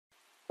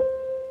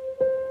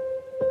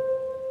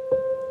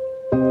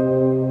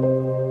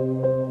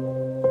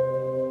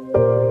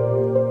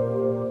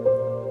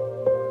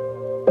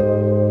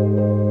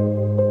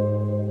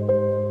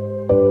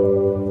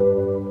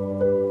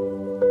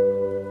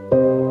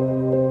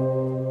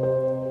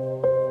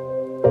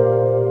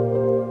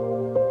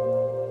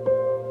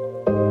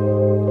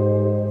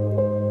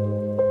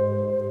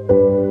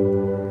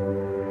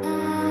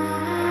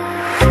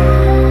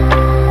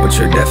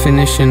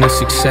definition of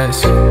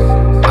success.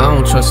 I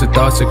don't trust the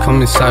thoughts that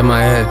come inside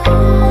my head.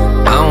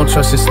 I don't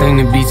trust this thing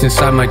that beats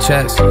inside my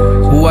chest.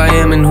 Who I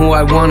am and who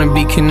I wanna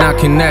be cannot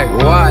connect.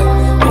 Why?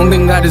 Don't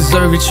think I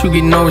deserve it, you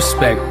get no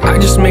respect. I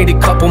just made a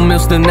couple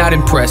mils, still not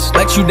impressed.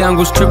 Let you down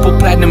goes triple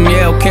platinum,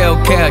 yeah,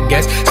 okay, I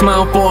guess.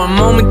 Smile for a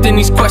moment, then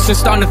these questions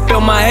starting to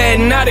fill my head,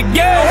 not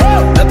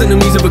again. Nothing to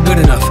me's ever good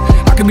enough.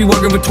 I could be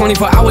working for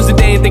 24 hours a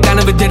day and think I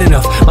never did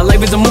enough. My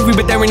life is a movie,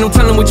 but there ain't no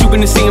telling what you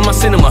gonna see in my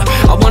cinema.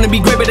 I wanna be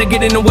great, but I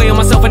get in the way of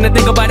myself and I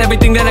think about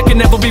everything that I can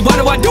never be. Why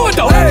do I do it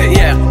though? Hey,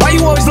 yeah. Why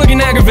you always looking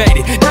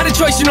aggravated? Not a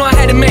choice, you know I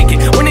had to make it.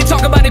 When they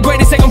talk about the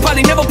greatest, they gon'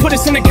 probably never put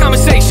us in a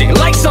conversation.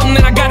 Like something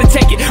that I gotta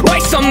take it,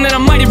 write something that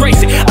I might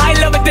erase it. I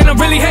love it, then I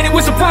really hate it.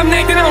 What's the problem,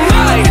 Nathan? I'm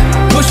lying.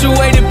 Push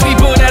away the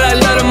people that I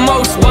love the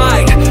most.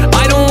 Why?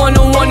 I don't want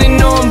no one to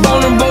know I'm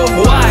vulnerable.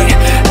 Why?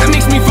 That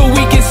makes me feel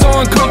weak and so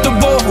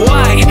uncomfortable.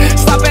 Why?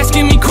 Stop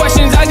asking me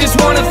questions, I just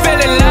wanna feel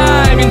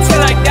alive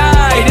until I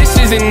die. This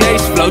is an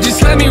ace flow,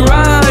 just let me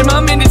rhyme.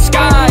 I'm in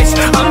disguise,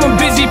 I'm a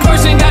busy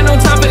person, got no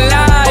time for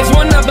lies.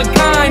 One of a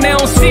kind, they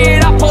don't see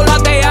it, I pull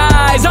out their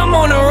eyes. I'm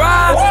on a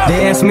ride.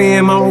 They ask me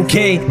am I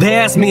okay, they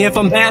ask me if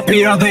I'm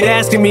happy. Are they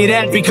asking me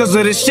that because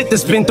of the shit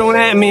that's been thrown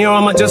at me? Or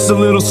am I just a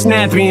little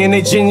snappy and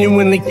they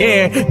genuinely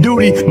care?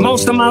 Duty,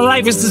 most of my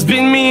life it's just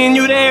been me and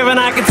you there. And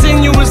I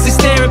continuously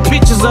stare at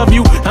pictures of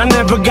you. I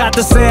never got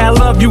to say I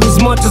love you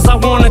as much as I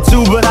wanted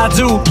to, but I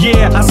do,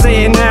 yeah, I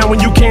say it now when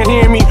you can't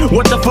hear me.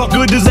 What the fuck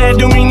good does that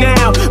do me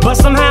now? But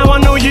somehow I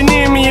know you're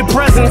near me in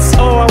presence.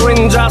 Oh, I went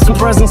and dropped some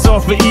presents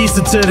off for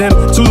Easter to them.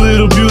 Two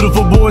little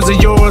beautiful boys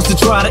of yours to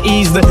try to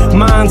ease the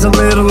minds a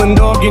little. And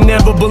dog, you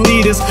never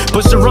believe this,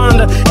 but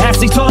Sharonda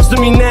actually talks to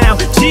me now.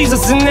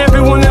 Jesus and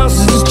everyone else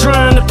is just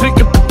trying to pick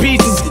up the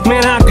pieces.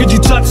 Man, how could you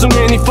touch so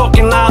many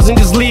fucking lives and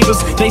just leave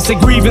us? They say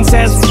grievance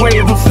has its way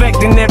of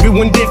affecting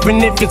everyone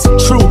different. If it's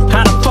true,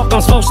 how the fuck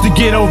I'm supposed to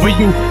get over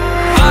you?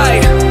 I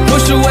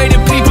push away the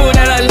people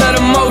that I love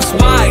the most.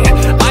 Why?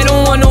 I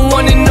don't want no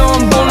one to know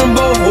I'm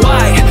vulnerable.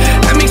 Why?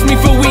 That makes me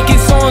feel weak and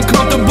so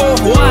uncomfortable.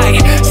 Why?